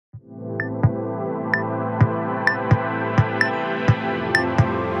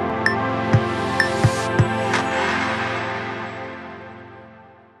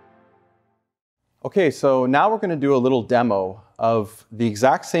Okay, so now we're going to do a little demo of the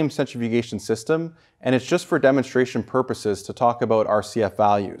exact same centrifugation system, and it's just for demonstration purposes to talk about RCF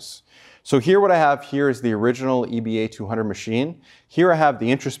values. So here what I have here is the original EBA 200 machine. Here I have the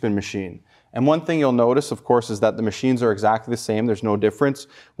IntraSpin machine. And one thing you'll notice, of course, is that the machines are exactly the same. There's no difference.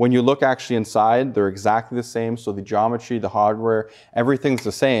 When you look actually inside, they're exactly the same. So the geometry, the hardware, everything's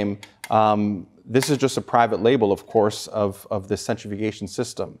the same. This is just a private label, of course, of this centrifugation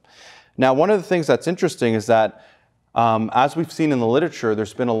system. Now, one of the things that's interesting is that as we've seen in the literature,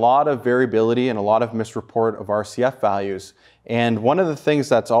 there's been a lot of variability and a lot of misreport of RCF values. And one of the things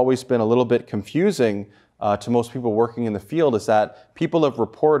that's always been a little bit confusing to most people working in the field is that people have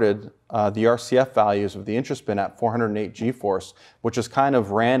reported the RCF values of the IntraSpin at 408 G-force, which is kind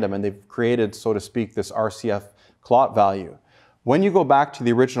of random, and they've created, so to speak, this RCF clot value. When you go back to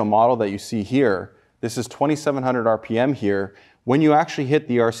the original model that you see here, this is 2700 RPM here. When you actually hit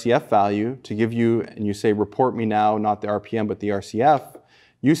the RCF value to give you, and you say report me now, not the RPM, but the RCF,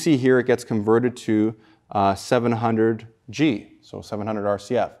 you see here it gets converted to 700 G, so 700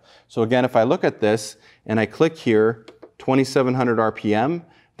 RCF. So again, if I look at this and I click here, 2700 RPM,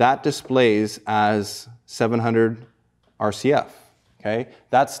 that displays as 700 RCF, okay?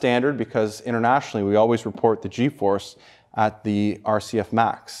 That's standard because internationally we always report the G-force at the RCF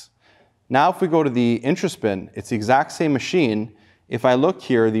max. Now if we go to the IntraSpin, it's the exact same machine. If I look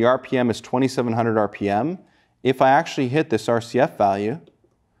here, the RPM is 2700 RPM. If I actually hit this RCF value,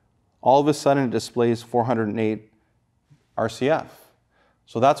 all of a sudden it displays 408 RCF.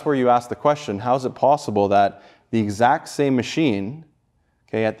 So that's where you ask the question, how is it possible that the exact same machine,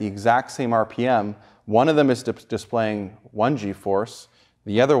 okay, at the exact same RPM, one of them is displaying one G-force,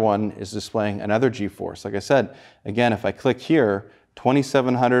 the other one is displaying another G-force. Like I said, again, if I click here,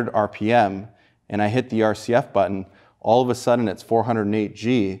 2700 RPM, and I hit the RCF button, all of a sudden it's 408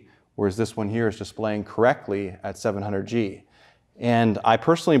 G, whereas this one here is displaying correctly at 700 G. And I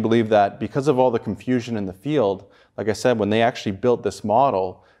personally believe that because of all the confusion in the field, like I said, when they actually built this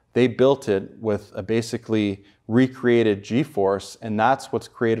model, they built it with a basically recreated G-force, and that's what's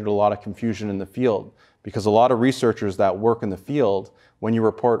created a lot of confusion in the field. Because a lot of researchers that work in the field, when you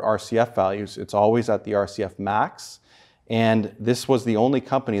report RCF values, it's always at the RCF max. And this was the only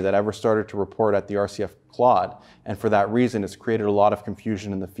company that ever started to report at the RCF clot. And for that reason, it's created a lot of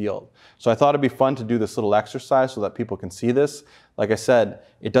confusion in the field. So I thought it'd be fun to do this little exercise so that people can see this. Like I said,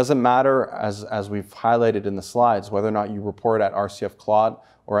 it doesn't matter, as we've highlighted in the slides, whether or not you report at RCF clot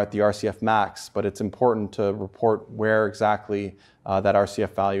or at the RCF max, but it's important to report where exactly that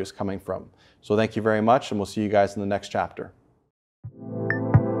RCF value is coming from. So thank you very much, and we'll see you guys in the next chapter.